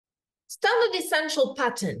Standard essential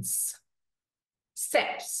patents,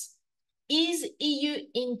 SEPs. Is EU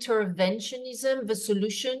interventionism the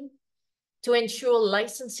solution to ensure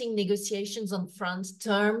licensing negotiations on FRAND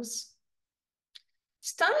terms?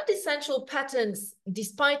 Standard essential patents,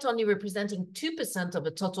 despite only representing 2% of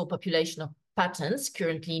the total population of patents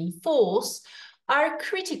currently in force, are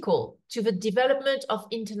critical to the development of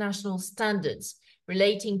international standards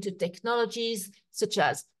relating to technologies such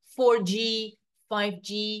as 4G,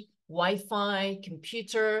 5G, Wi-Fi,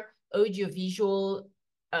 computer, audiovisual,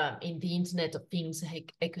 in the Internet of Things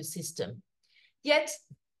ecosystem. Yet,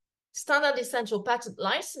 standard essential patent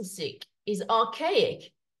licensing is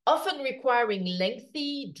archaic, often requiring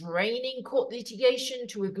lengthy, draining court litigation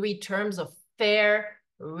to agree terms of fair,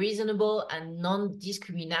 reasonable, and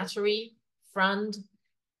non-discriminatory FRAND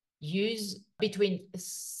use between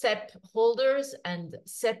SEP holders and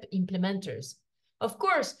SEP implementers. Of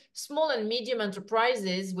course, small and medium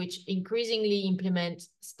enterprises, which increasingly implement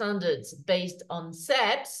standards based on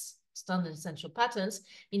SEPs, standard essential patents,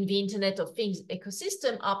 in the Internet of Things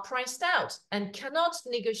ecosystem are priced out and cannot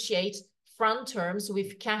negotiate FRAND terms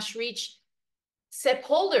with cash-rich SEP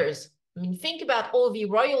holders. I mean, think about all the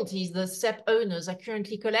royalties the SEP owners are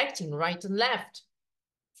currently collecting right and left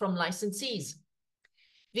from licensees.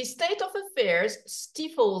 This state of affairs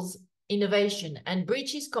stifles innovation and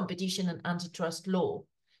breaches competition and antitrust law.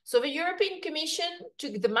 So the European Commission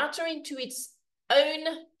took the matter into its own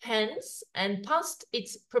hands and passed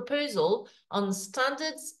its proposal on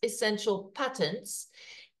standards essential patents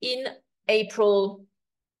in April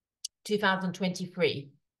 2023,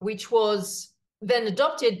 which was then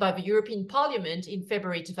adopted by the European Parliament in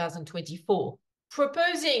February 2024,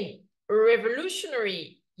 proposing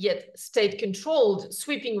revolutionary yet state-controlled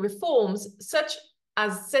sweeping reforms such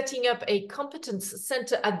as setting up a competence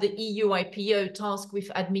center at the EU IPO tasked with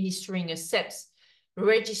administering a SEP's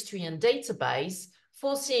registry and database,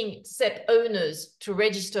 forcing SEP owners to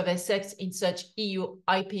register their SEPs in such EU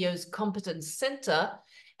IPO's competence center,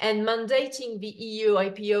 and mandating the EU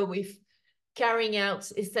IPO with carrying out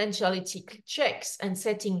essentiality checks and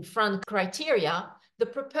setting FRAND criteria. The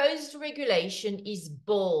proposed regulation is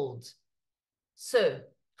bold. So,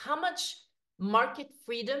 how much market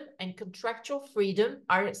freedom and contractual freedom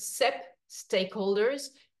are SEP stakeholders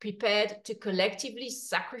prepared to collectively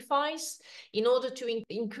sacrifice in order to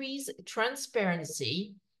increase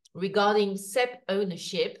transparency regarding SEP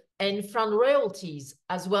ownership and FRAND royalties,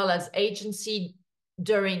 as well as agency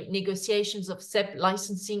during negotiations of SEP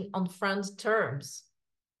licensing on FRAND terms?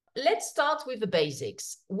 Let's start with the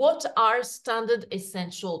basics. What are standard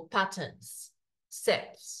essential patents,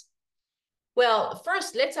 SEPs? Well,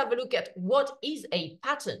 first, let's have a look at what is a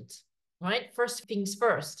patent, right? First things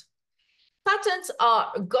first. Patents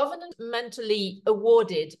are governmentally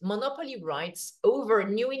awarded monopoly rights over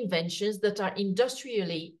new inventions that are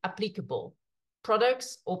industrially applicable.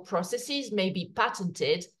 Products or processes may be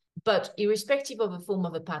patented, but irrespective of the form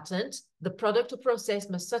of a patent, the product or process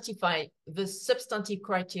must satisfy the substantive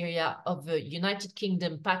criteria of the United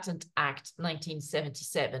Kingdom Patent Act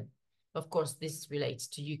 1977. Of course, this relates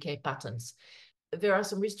to UK patents. There are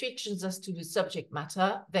some restrictions as to the subject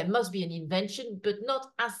matter. There must be an invention, but not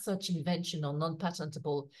as such invention or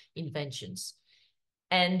non-patentable inventions.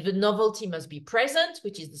 And the novelty must be present,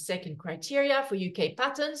 which is the second criteria for UK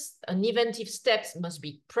patents. An inventive steps must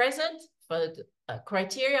be present for the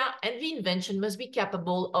criteria, and the invention must be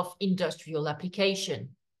capable of industrial application.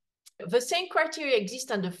 The same criteria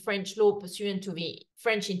exist under French law pursuant to the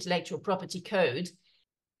French Intellectual Property Code.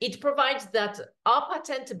 It provides that are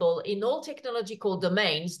patentable in all technological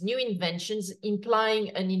domains, new inventions implying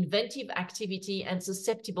an inventive activity and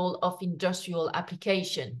susceptible of industrial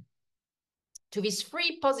application. To these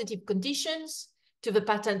three positive conditions, to the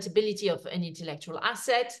patentability of an intellectual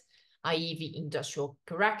asset, i.e. the industrial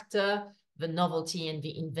character, the novelty and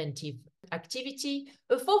the inventive activity,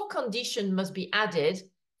 a fourth condition must be added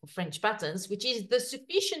for French patents, which is the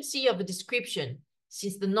sufficiency of a description,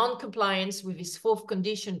 since the non-compliance with this fourth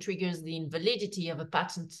condition triggers the invalidity of a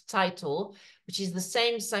patent title, which is the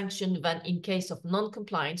same sanction than in case of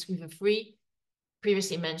non-compliance with the three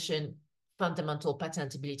previously mentioned fundamental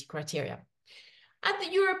patentability criteria. At the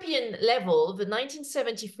European level, the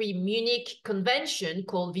 1973 Munich Convention,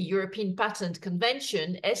 called the European Patent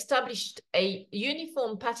Convention, established a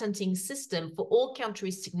uniform patenting system for all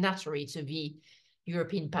countries signatory to the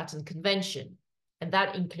European Patent Convention. And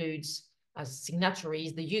that includes as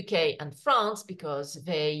signatories the UK and France, because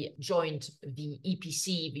they joined the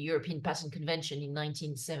EPC, the European Patent Convention, in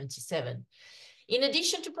 1977. In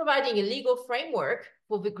addition to providing a legal framework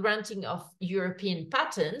for the granting of European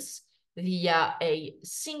patents via a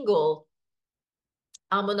single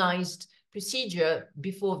harmonized procedure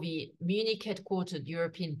before the Munich headquartered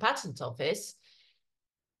European Patent Office.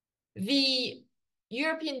 The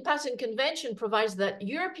European Patent Convention provides that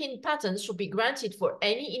European patents should be granted for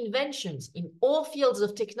any inventions in all fields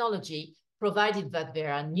of technology, provided that they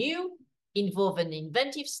are new, involve an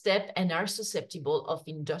inventive step, and are susceptible of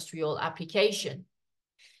industrial application.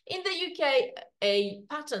 In the UK, a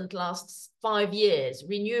patent lasts 5 years,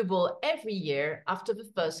 renewable every year after the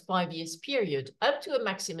first 5 years period, up to a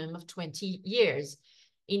maximum of 20 years.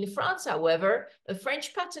 In France, however, a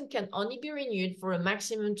French patent can only be renewed for a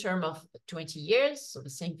maximum term of 20 years, so the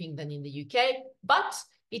same thing than in the UK, but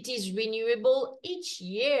it is renewable each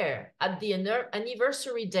year at the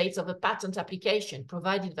anniversary date of a patent application,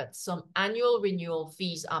 provided that some annual renewal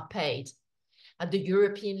fees are paid. At the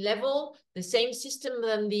European level, the same system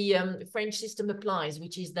than the French system applies,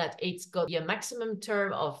 which is that it's got a maximum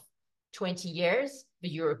term of 20 years, the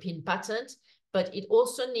European patent, but it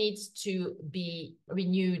also needs to be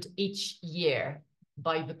renewed each year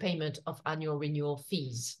by the payment of annual renewal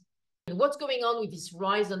fees. And what's going on with this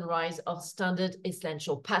rise and rise of standard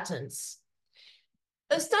essential patents?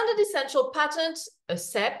 A standard essential patent, a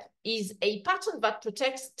SEP, is a patent that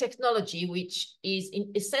protects technology which is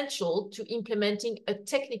essential to implementing a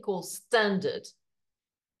technical standard.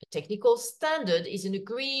 A technical standard is an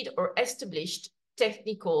agreed or established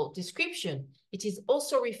technical description. It is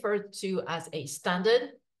also referred to as a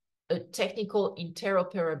standard, a technical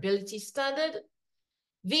interoperability standard.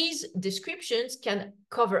 These descriptions can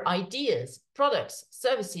cover ideas, products,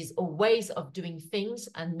 services, or ways of doing things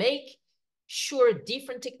and make sure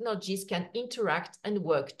different technologies can interact and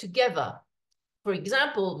work together. For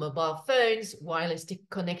example, mobile phones, wireless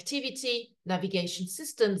connectivity, navigation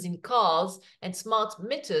systems in cars, and smart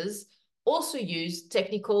meters also use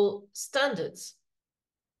technical standards.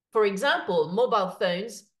 For example, mobile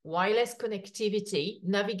phones, wireless connectivity,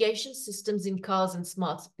 navigation systems in cars, and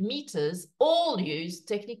smart meters all use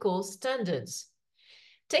technical standards.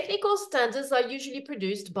 Technical standards are usually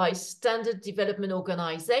produced by standard development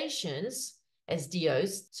organizations,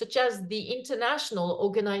 SDOs, such as the International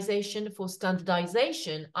Organization for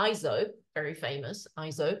Standardization, ISO, very famous,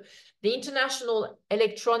 ISO, the International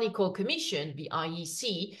Electronical Commission, the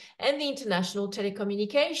IEC, and the International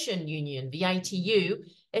Telecommunication Union, the ITU,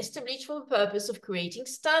 established for the purpose of creating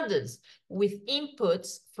standards with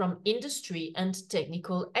inputs from industry and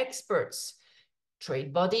technical experts.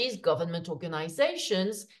 Trade bodies, government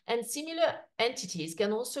organizations, and similar entities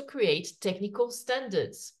can also create technical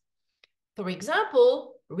standards. For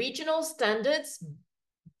example, regional standards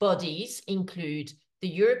bodies include the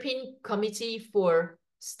European Committee for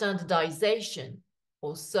Standardization,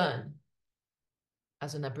 or CERN,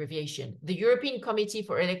 as an abbreviation, the European Committee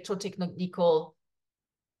for Electrotechnical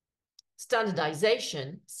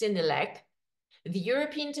Standardization, CENELEC, the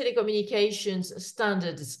European Telecommunications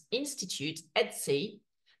Standards Institute, ETSI,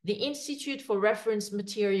 the Institute for Reference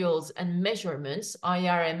Materials and Measurements,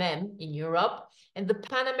 IRMM, in Europe, and the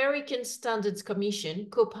Pan-American Standards Commission,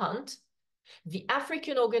 COPANT, the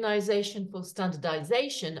African Organization for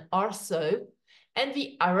Standardization, ARSO, and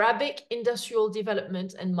the Arabic Industrial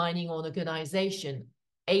Development and Mining Organization,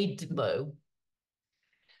 AIDMO.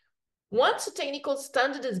 Once a technical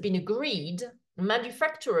standard has been agreed,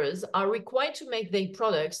 manufacturers are required to make their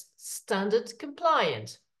products standard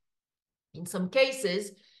compliant. In some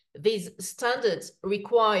cases, these standards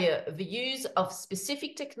require the use of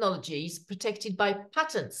specific technologies protected by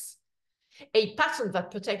patents. A patent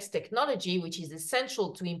that protects technology which is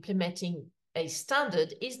essential to implementing a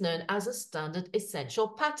standard is known as a standard essential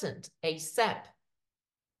patent, a SEP.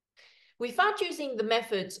 Without using the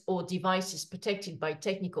methods or devices protected by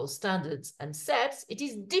technical standards and SEPs, it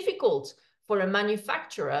is difficult for a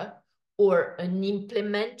manufacturer or an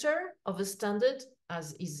implementer of a standard,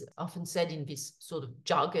 as is often said in this sort of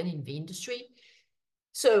jargon in the industry.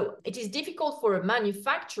 So it is difficult for a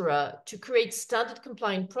manufacturer to create standard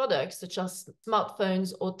compliant products such as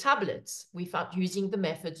smartphones or tablets without using the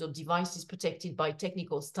methods or devices protected by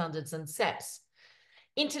technical standards and SEPs.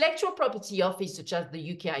 Intellectual property offices such as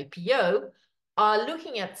the UK IPO are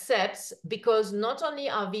looking at SEPs because not only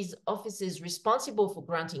are these offices responsible for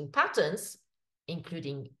granting patents,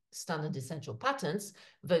 including standard essential patents,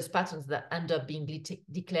 those patents that end up being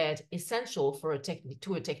declared essential for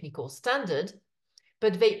to a technical standard,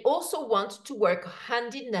 but they also want to work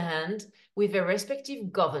hand in hand with their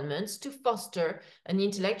respective governments to foster an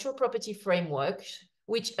intellectual property framework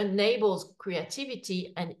which enables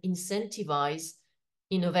creativity and incentivizes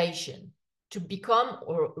innovation to become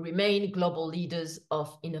or remain global leaders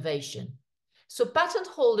of innovation. So patent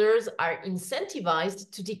holders are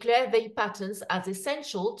incentivized to declare their patents as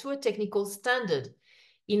essential to a technical standard.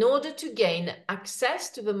 in order to gain access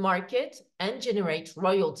to the market and generate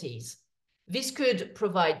royalties. This could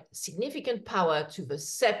provide significant power to the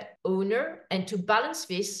SEP owner, and to balance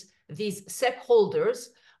this, these SEP holders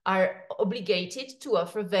are obligated to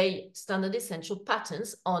offer their standard essential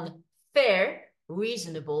patents on fair,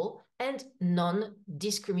 reasonable, and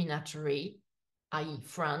non-discriminatory, i.e.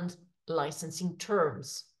 FRAND, licensing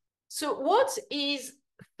terms. So what is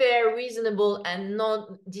fair, reasonable, and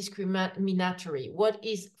non-discriminatory? What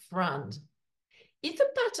is FRAND? If a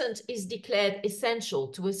patent is declared essential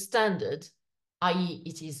to a standard, i.e.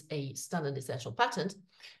 it is a standard essential patent,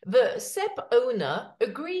 the SEP owner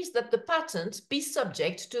agrees that the patent be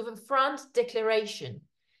subject to the FRAND declaration,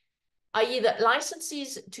 i.e. that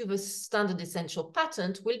licenses to the standard essential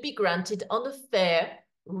patent will be granted on a fair,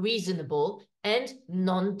 reasonable, and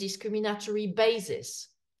non-discriminatory basis.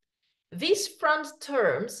 These FRAND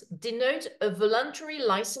terms denote a voluntary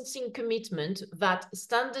licensing commitment that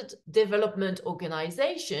standard development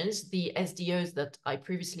organizations, the SDOs that I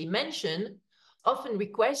previously mentioned, often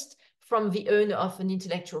request from the owner of an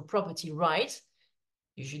intellectual property right,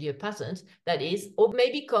 usually a patent, that is, or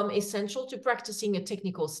may become essential to practicing a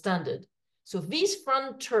technical standard. So these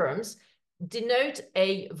FRAND terms denote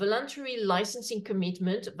a voluntary licensing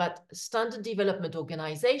commitment that standard development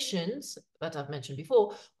organizations, that I've mentioned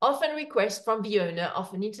before, often request from the owner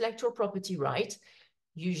of an intellectual property right,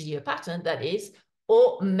 usually a patent, that is,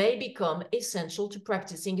 or may become essential to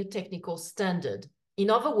practicing a technical standard. In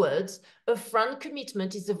other words, a FRAND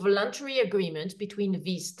commitment is a voluntary agreement between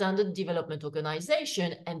the standard development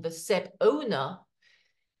organization and the SEP owner,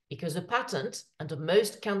 because a patent, under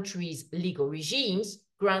most countries' legal regimes,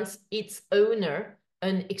 grants its owner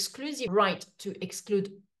an exclusive right to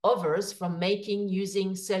exclude others from making,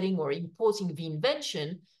 using, selling, or importing the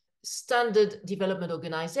invention. Standard development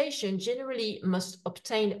organization generally must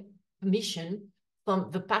obtain permission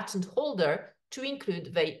from the patent holder to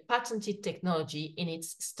include the patented technology in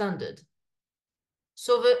its standard.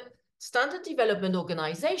 So the standard development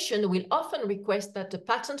organization will often request that the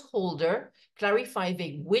patent holder clarify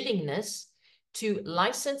their willingness to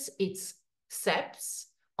license its SEPs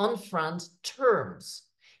on FRAND terms.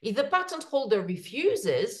 If the patent holder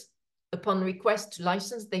refuses, upon request to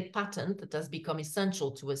license the patent that has become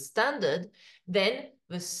essential to a standard, then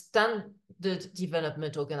the standard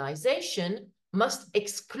development organization must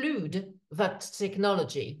exclude that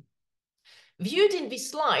technology. Viewed in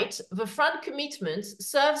this light, the FRAND commitment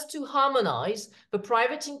serves to harmonize the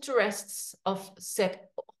private interests of SEP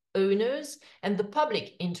owners and the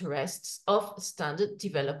public interests of standard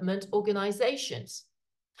development organizations.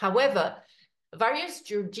 However, various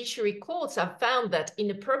judiciary courts have found that in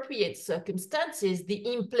appropriate circumstances, the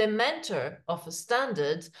implementer of a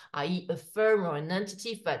standard, i.e. a firm or an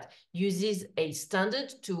entity that uses a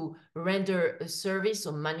standard to render a service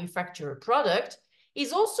or manufacture a product,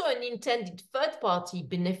 is also an intended third-party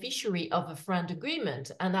beneficiary of a FRAND agreement,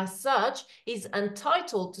 and as such is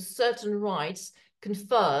entitled to certain rights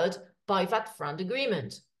conferred by that FRAND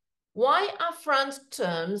agreement. Why are FRAND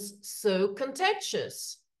terms so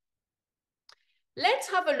contentious? Let's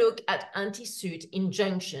have a look at anti-suit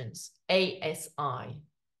injunctions, ASI.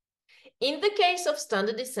 In the case of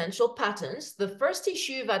standard essential patents, the first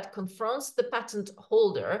issue that confronts the patent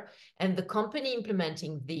holder and the company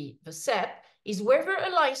implementing the SEP is whether a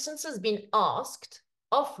license has been asked,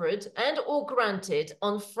 offered, and or granted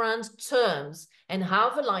on FRAND terms, and how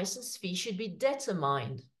the license fee should be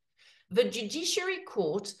determined. The judiciary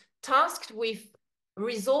court tasked with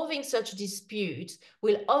resolving such disputes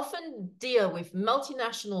will often deal with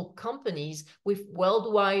multinational companies with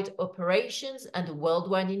worldwide operations and a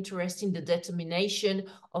worldwide interest in the determination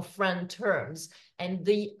of FRAND terms and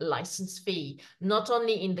the license fee, not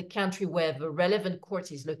only in the country where the relevant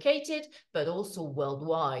court is located, but also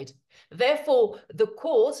worldwide. Therefore, the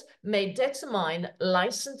court may determine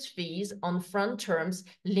license fees on FRAND terms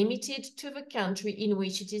limited to the country in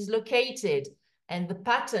which it is located and the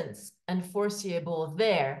patents enforceable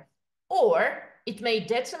there, or it may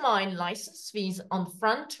determine license fees on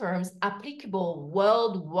FRAND terms applicable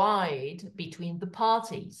worldwide between the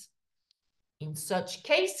parties. In such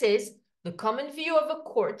cases, the common view of the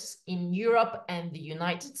courts in Europe and the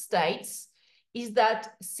United States is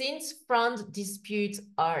that since FRAND disputes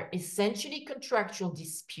are essentially contractual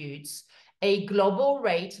disputes, a global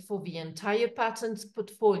rate for the entire patent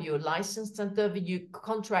portfolio licensed under the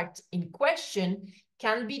contract in question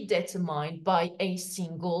can be determined by a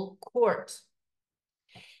single court.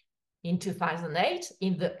 In 2008,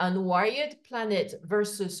 in the Unwired Planet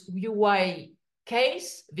versus UI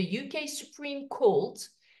case, the UK Supreme Court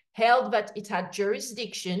held that it had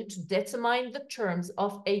jurisdiction to determine the terms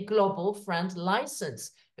of a global FRAND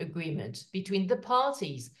license agreement between the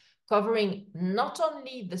parties, covering not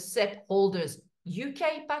only the SEP holders'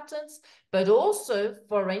 UK patents, but also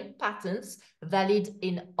foreign patents valid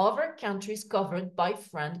in other countries covered by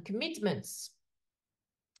FRAND commitments.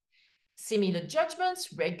 Similar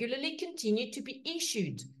judgments regularly continue to be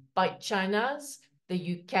issued by China's,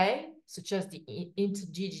 the UK, such as the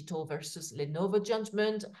Interdigital versus Lenovo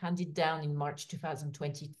judgment handed down in March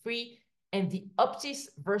 2023, and the Optis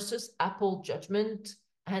versus Apple judgment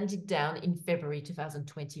handed down in February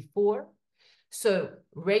 2024. So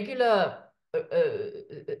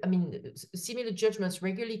similar judgments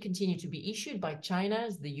regularly continue to be issued by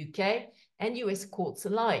China's, the UK, and US courts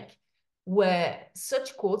alike, where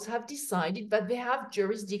such courts have decided that they have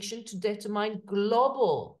jurisdiction to determine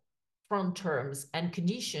global FRAND terms and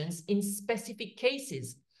conditions in specific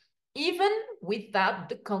cases, even without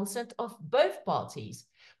the consent of both parties,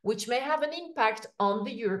 which may have an impact on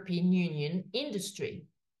the European Union industry.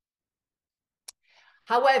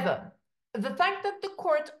 However, the fact that the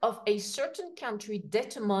court of a certain country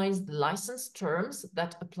determines the license terms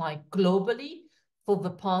that apply globally for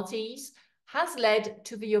the parties has led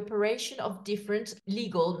to the operation of different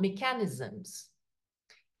legal mechanisms.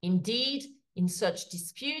 Indeed, in such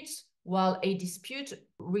disputes, while a dispute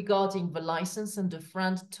regarding the license and the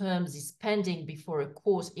FRAND terms is pending before a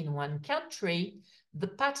court in one country, the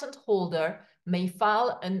patent holder may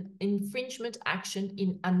file an infringement action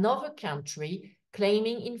in another country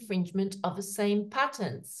claiming infringement of the same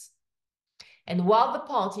patents. And while the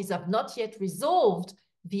parties have not yet resolved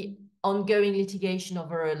the ongoing litigation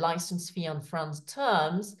over a license fee on FRAND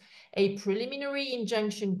terms, a preliminary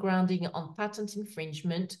injunction grounding on patent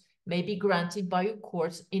infringement may be granted by a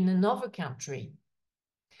court in another country.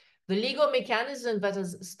 The legal mechanism that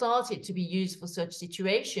has started to be used for such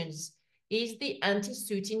situations is the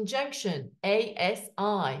anti-suit injunction,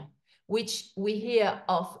 ASI, which we hear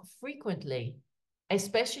of frequently,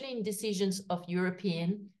 especially in decisions of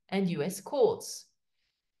European and US courts.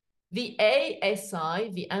 The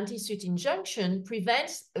ASI, the anti-suit injunction,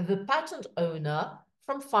 prevents the patent owner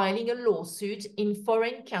from filing a lawsuit in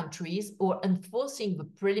foreign countries or enforcing the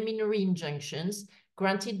preliminary injunctions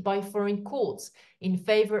granted by foreign courts in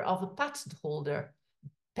favor of a patent holder,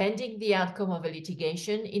 pending the outcome of a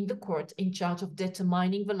litigation in the court in charge of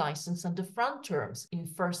determining the license and the FRAND terms in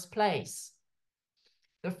first place.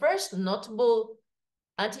 The first notable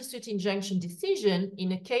anti-suit injunction decision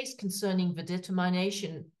in a case concerning the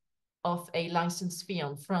determination of a license fee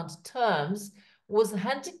on FRAND terms was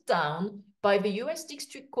handed down by the US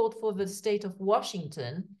District Court for the State of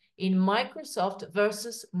Washington in Microsoft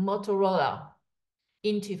versus Motorola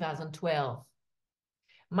in 2012.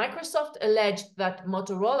 Microsoft alleged that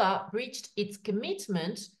Motorola breached its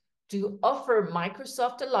commitment to offer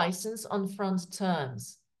Microsoft a license on FRAND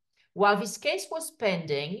terms. While this case was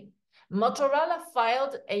pending, Motorola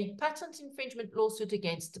filed a patent infringement lawsuit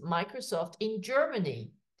against Microsoft in Germany.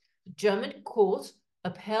 The German court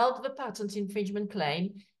upheld the patent infringement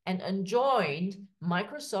claim and enjoined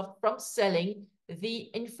Microsoft from selling the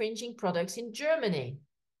infringing products in Germany.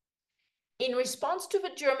 In response to the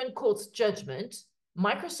German court's judgment,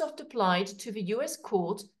 Microsoft applied to the US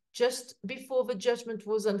court just before the judgment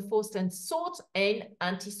was enforced and sought an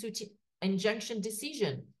anti-suit injunction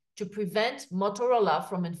decision to prevent Motorola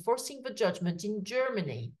from enforcing the judgment in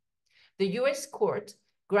Germany. The US court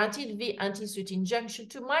granted the anti-suit injunction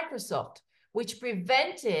to Microsoft, which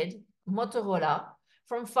prevented Motorola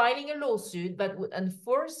from filing a lawsuit that would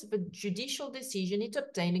enforce the judicial decision it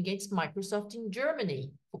obtained against Microsoft in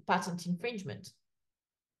Germany for patent infringement.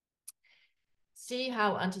 See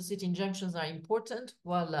how anti-suit injunctions are important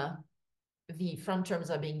while the FRAND terms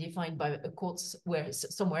are being defined by courts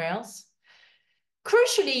somewhere else.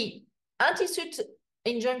 Crucially, anti-suit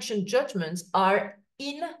injunction judgments are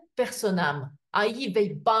in personam, i.e. they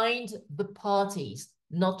bind the parties,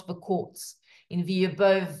 not the courts. In the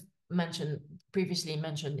previously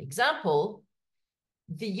mentioned example,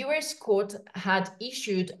 the US court had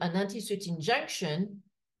issued an anti-suit injunction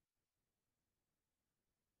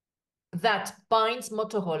that binds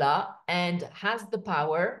Motorola and has the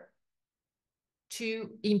power to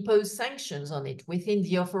impose sanctions on it within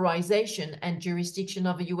the authorization and jurisdiction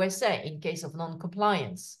of the USA in case of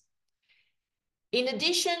non-compliance. In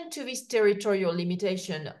addition to this territorial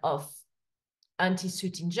limitation of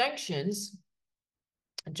anti-suit injunctions,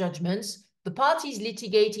 judgments, the parties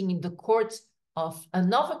litigating in the court of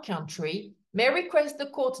another country may request the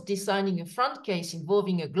court deciding a FRAND case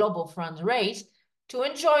involving a global FRAND rate to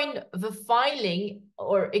enjoin the filing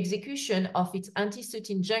or execution of its anti-suit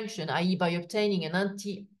injunction, i.e. by obtaining an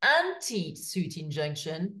anti-suit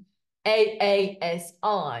injunction,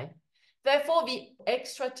 AASI. Therefore, the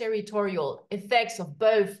extraterritorial effects of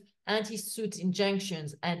both anti-suit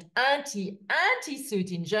injunctions and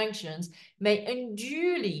anti-suit injunctions may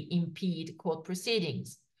unduly impede court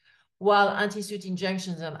proceedings. While anti-suit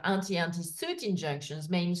injunctions and anti-suit injunctions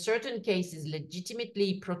may in certain cases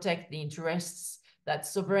legitimately protect the interests that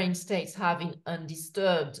sovereign states have in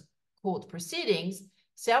undisturbed court proceedings,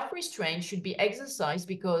 self-restraint should be exercised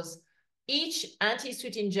because each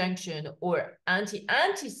anti-suit injunction or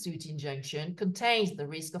anti-suit injunction contains the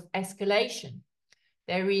risk of escalation.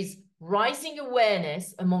 There is rising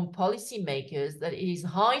awareness among policymakers that it is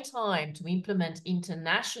high time to implement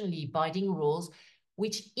internationally binding rules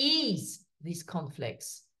which ease these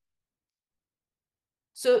conflicts.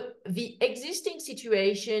 So the existing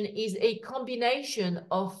situation is a combination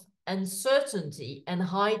of uncertainty and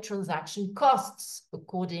high transaction costs,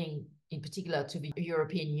 according in particular to the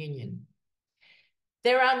European Union.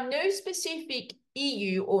 There are no specific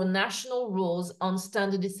EU or national rules on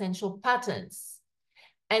standard essential patents,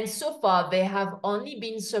 and so far they have only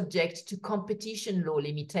been subject to competition law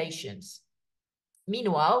limitations.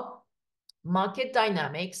 Meanwhile, market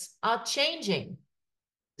dynamics are changing.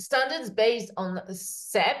 Standards based on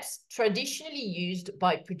SEPs traditionally used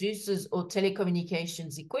by producers of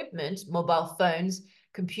telecommunications equipment, mobile phones,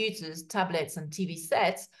 computers, tablets, and TV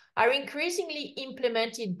sets are increasingly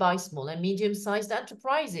implemented by small and medium-sized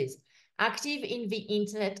enterprises active in the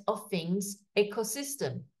Internet of Things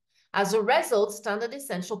ecosystem. As a result, standard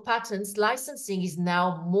essential patents licensing is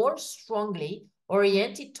now more strongly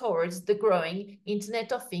oriented towards the growing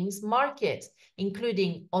Internet of Things market,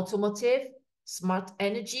 including automotive, smart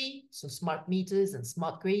energy, so smart meters and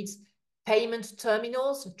smart grids, payment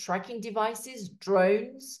terminals, tracking devices,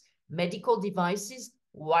 drones, medical devices,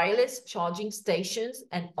 wireless charging stations,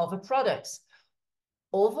 and other products.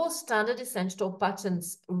 Although standard essential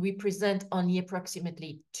patents represent only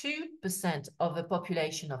approximately 2% of the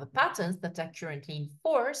population of the patents that are currently in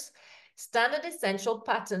force, standard essential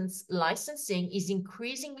patents licensing is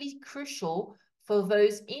increasingly crucial for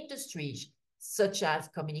those industries such as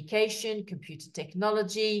communication, computer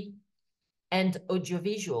technology, and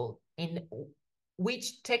audiovisual, in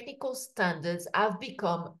which technical standards have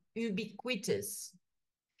become ubiquitous.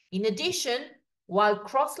 In addition, while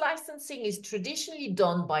cross-licensing is traditionally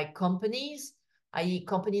done by companies, i.e.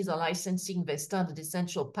 companies are licensing their standard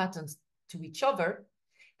essential patents to each other,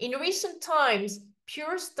 in recent times,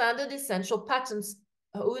 pure standard essential patents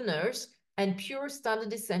owners and pure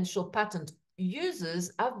standard essential patent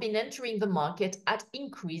users have been entering the market at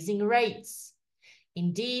increasing rates.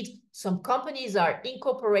 Indeed, some companies are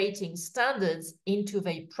incorporating standards into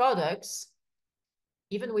their products,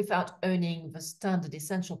 even without owning the standard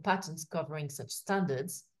essential patents covering such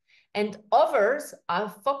standards, and others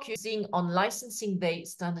are focusing on licensing their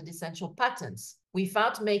standard essential patents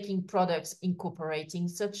without making products incorporating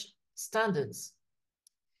such standards.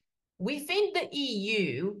 Within the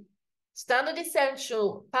EU, standard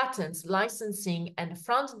essential patents licensing and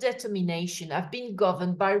FRAND determination have been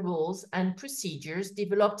governed by rules and procedures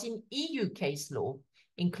developed in EU case law,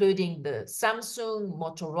 including the Samsung,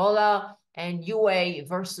 Motorola, and UA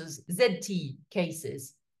versus ZT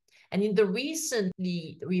cases, and in the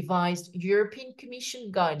recently revised European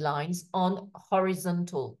Commission guidelines on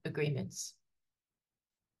horizontal agreements.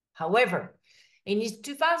 However, in its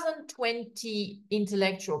 2020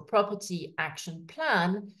 Intellectual Property Action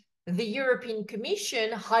Plan, the European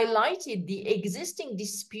Commission highlighted the existing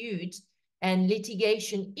dispute and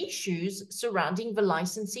litigation issues surrounding the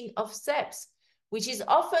licensing of SEPs, which is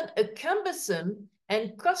often a cumbersome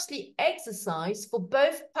and costly exercise for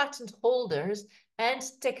both patent holders and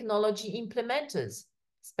technology implementers,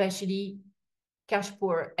 especially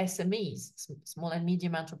cash-poor SMEs, small and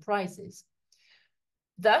medium enterprises.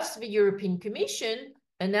 Thus, the European Commission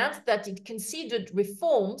announced that it considered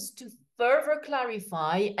reforms to further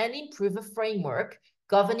clarify and improve a framework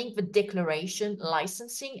governing the declaration,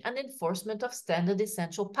 licensing, and enforcement of standard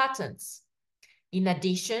essential patents. In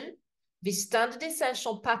addition, the Standard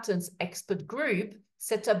Essential Patents Expert Group,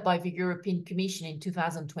 set up by the European Commission in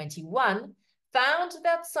 2021, found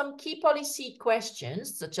that some key policy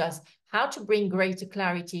questions, such as how to bring greater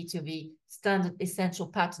clarity to the standard essential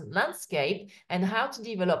patent landscape and how to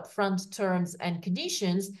develop FRAND terms and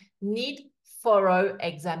conditions, need thorough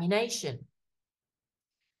examination.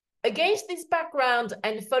 Against this background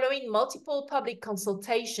and following multiple public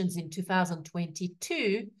consultations in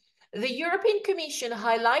 2022, the European Commission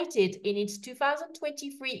highlighted in its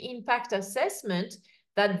 2023 impact assessment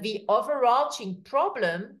that the overarching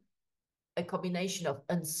problem, a combination of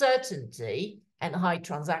uncertainty and high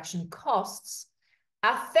transaction costs,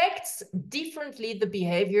 affects differently the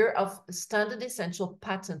behavior of standard essential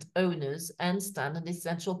patent owners and standard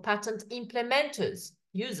essential patent implementers,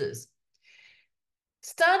 users.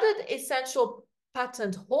 Standard essential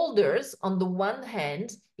patent holders, on the one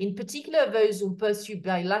hand, in particular those who pursue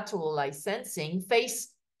bilateral licensing,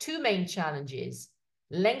 face two main challenges: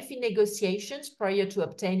 lengthy negotiations prior to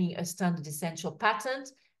obtaining a standard essential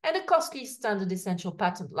patent and a costly standard essential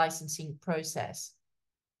patent licensing process.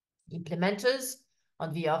 Implementers,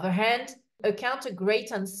 on the other hand, encounter great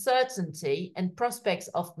uncertainty and prospects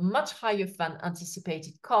of much higher than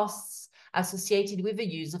anticipated costs associated with the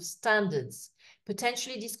use of standards,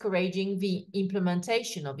 potentially discouraging the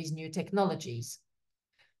implementation of these new technologies.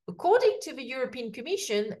 According to the European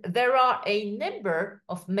Commission, there are a number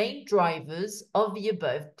of main drivers of the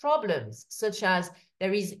above problems, such as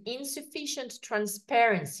there is insufficient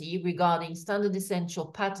transparency regarding standard essential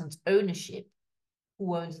patent ownership,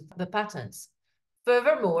 who owns the patents.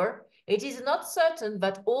 Furthermore, it is not certain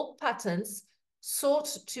that all patents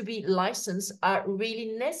sought to be licensed are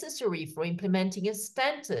really necessary for implementing a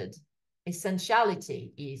standard.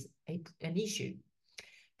 Essentiality is an issue.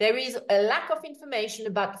 There is a lack of information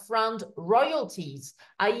about FRAND royalties,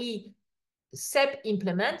 i.e. SEP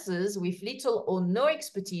implementers with little or no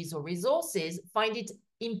expertise or resources find it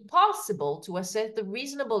impossible to assess the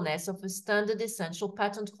reasonableness of a standard essential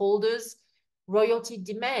patent holder's royalty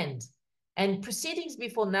demand, and proceedings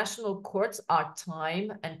before national courts are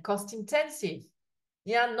time and cost intensive.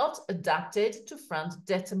 They are not adapted to FRAND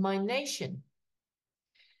determination.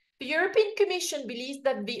 The European Commission believes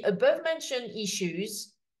that the above-mentioned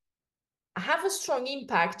issues have a strong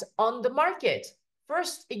impact on the market.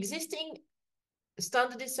 First, existing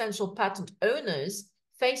standard essential patent owners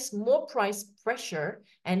face more price pressure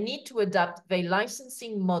and need to adapt their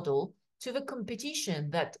licensing model to the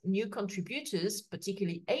competition that new contributors,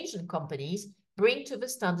 particularly Asian companies, bring to the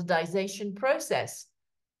standardization process.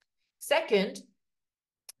 Second,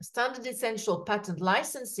 standard essential patent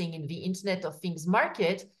licensing in the Internet of Things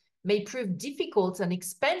market may prove difficult and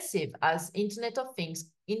expensive, as Internet of Things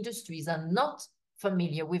industries are not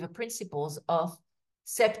familiar with the principles of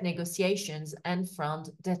SEP negotiations and FRAND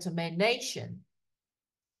determination.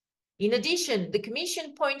 In addition, the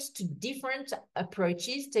Commission points to different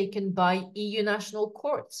approaches taken by EU national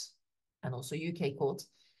courts and also UK courts,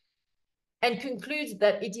 and concludes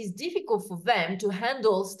that it is difficult for them to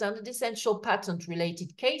handle standard essential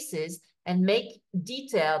patent-related cases and make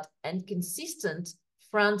detailed and consistent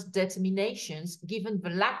FRAND determinations given the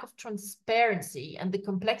lack of transparency and the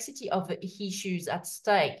complexity of the issues at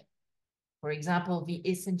stake. For example, the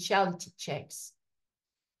essentiality checks.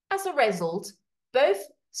 As a result, both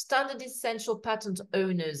standard essential patent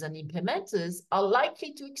owners and implementers are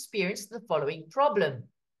likely to experience the following problem: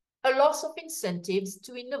 a loss of incentives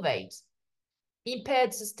to innovate,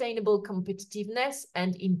 impaired sustainable competitiveness,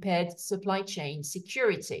 and impaired supply chain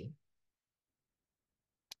security.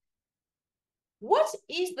 What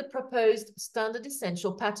is the proposed standard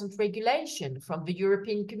essential patent regulation from the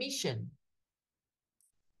European Commission?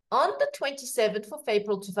 On the 27th of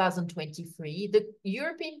April 2023, the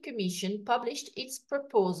European Commission published its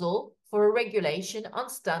proposal for a regulation on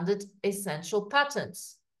standard essential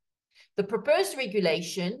patents. The proposed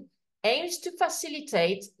regulation aims to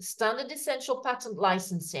facilitate standard essential patent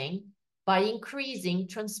licensing by increasing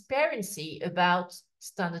transparency about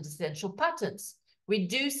standard essential patents,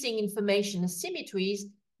 reducing information asymmetries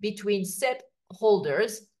between SEP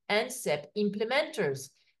holders and SEP implementers,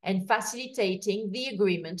 and facilitating the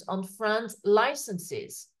agreement on FRAND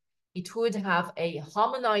licenses. It would have a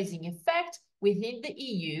harmonizing effect within the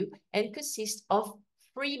EU and consist of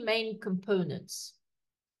three main components: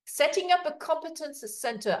 setting up a competence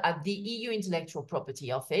center at the EU Intellectual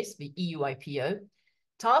Property Office, the EU IPO,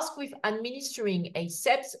 tasked with administering a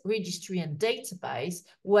SEPs registry and database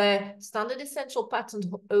where standard essential patent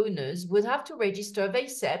owners would have to register their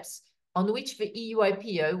SEPs, on which the EU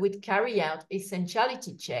IPO would carry out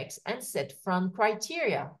essentiality checks and set FRAND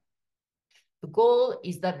criteria. The goal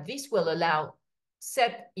is that this will allow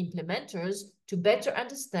SEP implementers to better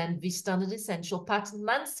understand the standard essential patent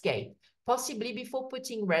landscape, possibly before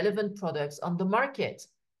putting relevant products on the market.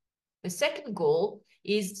 The second goal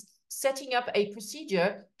is setting up a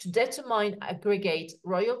procedure to determine aggregate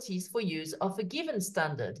royalties for use of a given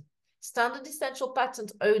standard. Standard essential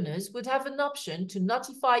patent owners would have an option to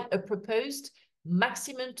notify a proposed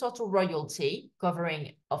maximum total royalty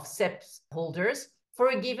covering of SEP holders for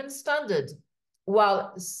a given standard.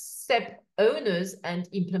 while SEP owners and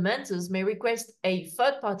implementers may request a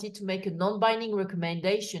third party to make a non-binding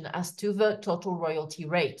recommendation as to the total royalty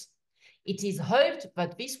rate. It is hoped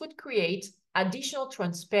that this would create additional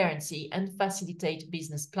transparency and facilitate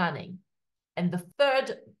business planning. And the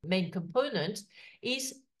third main component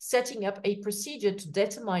is setting up a procedure to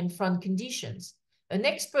determine FRAND conditions. An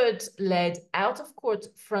expert-led out-of-court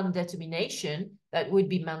FRAND determination that would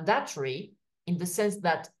be mandatory in the sense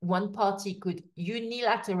that one party could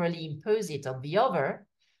unilaterally impose it on the other,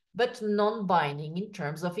 but non-binding in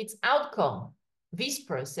terms of its outcome. This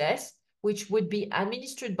process, which would be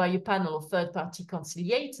administered by a panel of third-party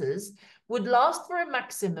conciliators, would last for a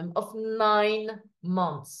maximum of 9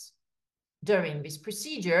 months. During this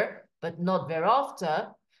procedure, but not thereafter,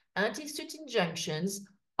 anti-suit injunctions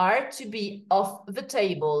are to be off the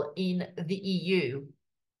table in the EU,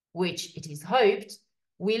 which it is hoped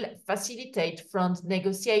will facilitate FRAND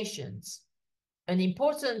negotiations. An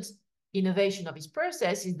important innovation of this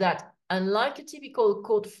process is that, unlike a typical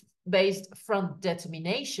court-based FRAND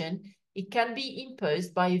determination, it can be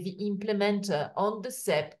imposed by the implementer on the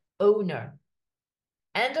SEP owner.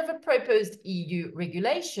 Under the proposed EU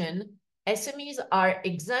regulation, SMEs are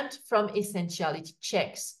exempt from essentiality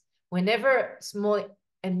checks. Whenever small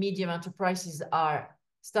and medium enterprises are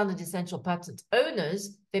standard essential patent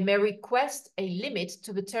owners, they may request a limit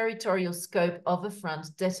to the territorial scope of a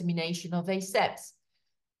FRAND determination of SEPs.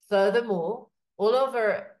 Furthermore, all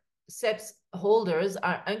other SEPs holders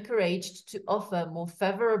are encouraged to offer more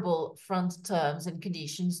favorable FRAND terms and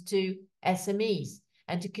conditions to SMEs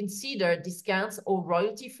and to consider discounts or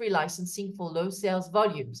royalty-free licensing for low sales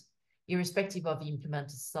volumes, irrespective of the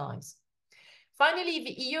implementer's size. Finally,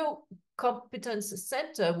 the EU Competence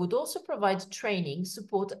Center would also provide training,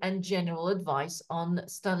 support, and general advice on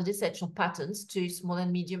standard essential patents to small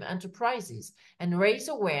and medium enterprises and raise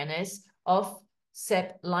awareness of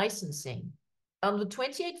SEP licensing. On the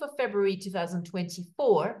 28th of February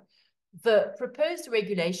 2024, the proposed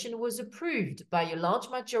regulation was approved by a large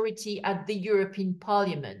majority at the European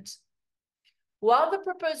Parliament. While the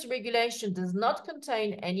proposed regulation does not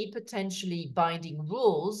contain any potentially binding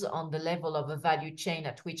rules on the level of a value chain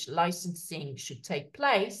at which licensing should take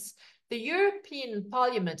place, the European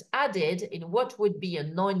Parliament added, in what would be a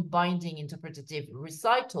non-binding interpretative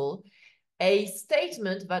recital, a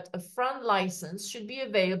statement that a FRAND license should be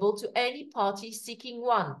available to any party seeking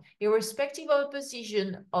one, irrespective of the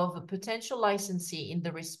position of a potential licensee in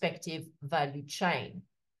the respective value chain.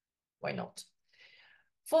 Why not?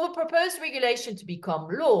 For the proposed regulation to become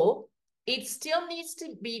law, it still needs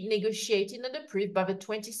to be negotiated and approved by the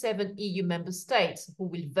 27 EU member states, who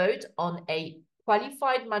will vote on a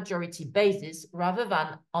qualified majority basis rather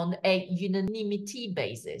than on a unanimity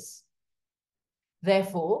basis.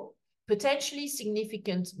 Therefore, potentially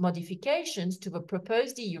significant modifications to the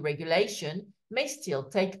proposed EU regulation may still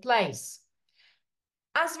take place.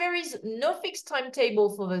 As there is no fixed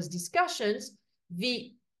timetable for those discussions,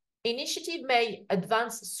 the initiative may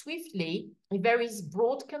advance swiftly if there is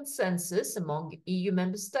broad consensus among EU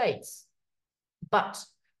member states. But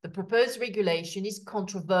the proposed regulation is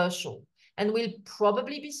controversial and will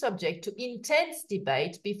probably be subject to intense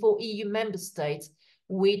debate before EU member states,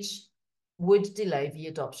 which would delay the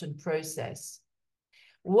adoption process.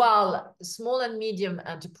 While small and medium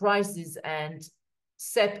enterprises and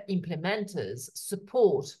SEP implementers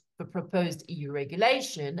support the proposed EU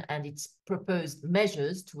regulation and its proposed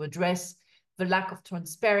measures to address the lack of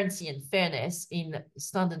transparency and fairness in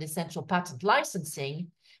standard essential patent licensing,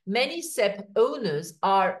 many SEP owners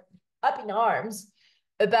are up in arms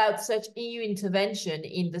about such EU intervention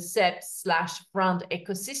in the SEP/FRAND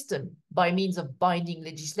ecosystem by means of binding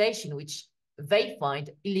legislation, which they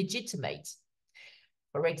find illegitimate.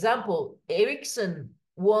 For example, Ericsson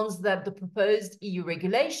warns that the proposed EU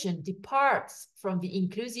regulation departs from the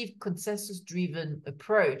inclusive consensus-driven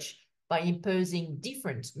approach by imposing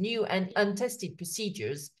different, new and untested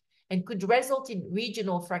procedures and could result in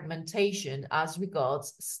regional fragmentation as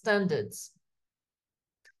regards standards.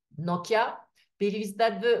 Nokia believes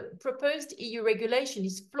that the proposed EU regulation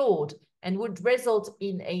is flawed and would result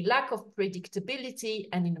in a lack of predictability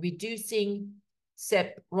and in reducing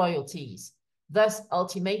SEP royalties, thus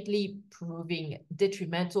ultimately proving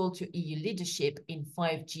detrimental to EU leadership in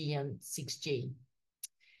 5G and 6G.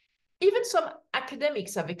 Even some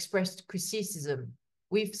academics have expressed criticism,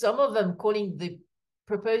 with some of them calling the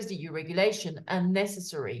proposed EU regulation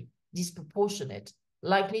unnecessary, disproportionate,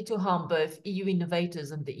 likely to harm both EU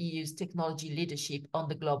innovators and the EU's technology leadership on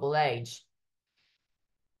the global age.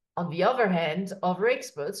 On the other hand, other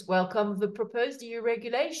experts welcome the proposed EU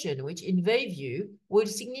regulation, which in their view would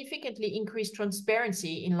significantly increase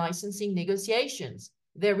transparency in licensing negotiations.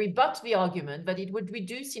 They rebut the argument that it would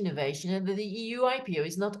reduce innovation and that the EU IPO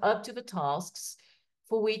is not up to the tasks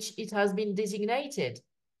for which it has been designated.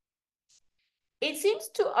 It seems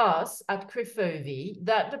to us at Crefovi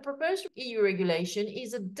that the proposed EU regulation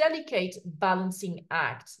is a delicate balancing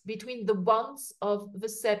act between the wants of the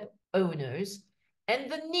SEP owners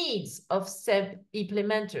and the needs of SEP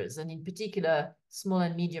implementers, and in particular, small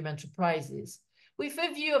and medium enterprises, with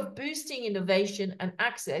a view of boosting innovation and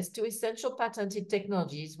access to essential patented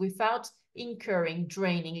technologies without incurring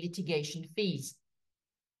draining litigation fees.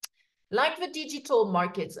 Like the Digital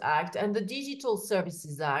Markets Act and the Digital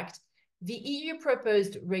Services Act, the EU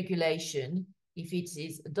proposed regulation, if it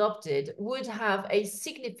is adopted, would have a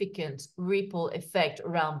significant ripple effect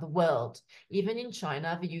around the world, even in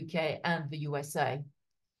China, the UK, and the USA,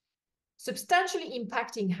 substantially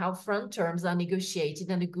impacting how FRAND terms are negotiated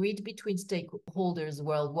and agreed between stakeholders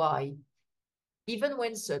worldwide, even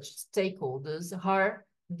when such stakeholders are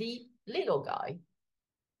the little guy.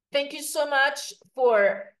 Thank you so much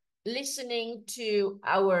for listening to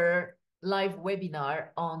our live webinar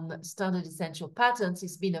on standard essential patents.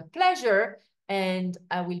 It's been a pleasure, and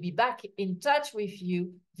I will be back in touch with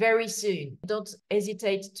you very soon. Don't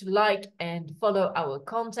hesitate to like and follow our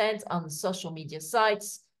content on social media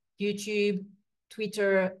sites, YouTube,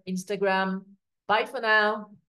 Twitter, Instagram. Bye for now.